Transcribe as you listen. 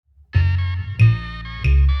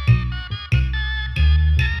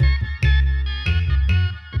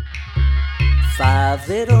5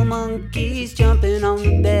 little monkeys jumping on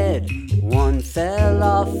the bed. One fell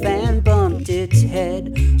off and bumped its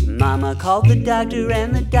head. Mama called the doctor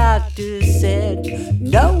and the doctor said,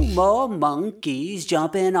 "No more monkeys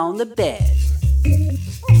jumping on the bed."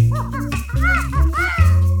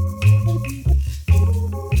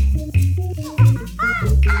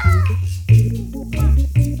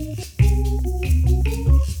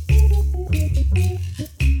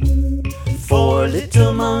 Four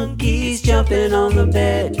little monkeys jumping on the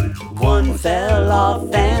bed. One fell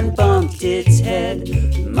off and bumped its head.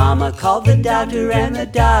 Mama called the doctor and the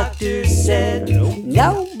doctor said,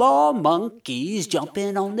 "No more monkeys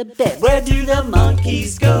jumping on the bed." Where do the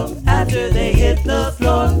monkeys go after they hit the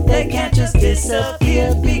floor? They can't just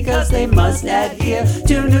disappear because they must adhere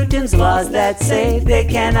to Newton's laws that say they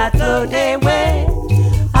cannot float away.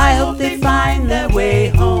 I hope they find their way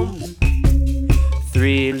home.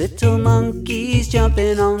 3 little monkeys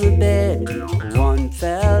jumping on the bed. One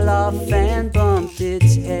fell off and bumped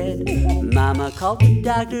its head. Mama called the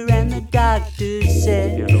doctor and the doctor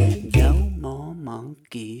said, "No more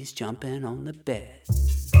monkeys jumping on the bed."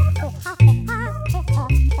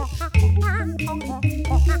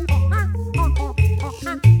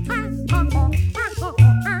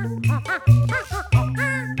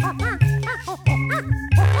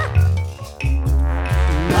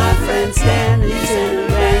 My friend Stanley's an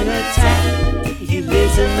orangutan. He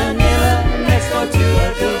lives in Manila, next door to a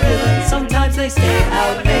gorilla. Sometimes they stay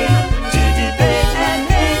out late to debate and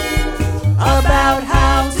hate about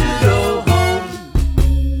how to go home.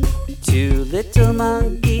 2 little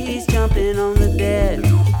monkeys jumping on the bed.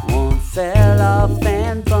 One fell off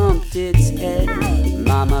and bumped its head.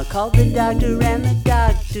 Mama called the doctor and the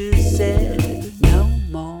doctor said, "No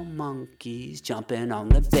more monkeys jumping on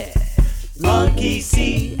the bed." Monkey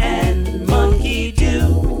see and monkey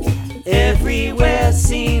do, everywhere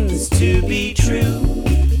seems to be true.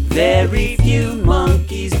 Very few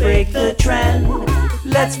monkeys break the trend.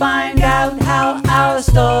 Let's find out how our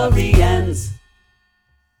story ends.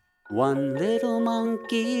 One little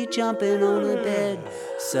monkey jumping on the bed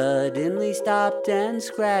suddenly stopped and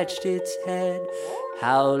scratched its head.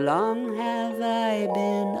 "How long have I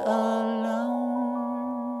been alone?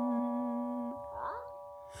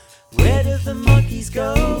 Where do the monkeys go?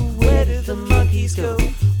 Where do the monkeys go?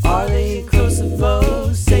 Are they Kosovo,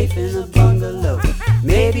 safe in a bungalow?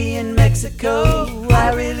 Maybe in Mexico. I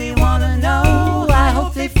really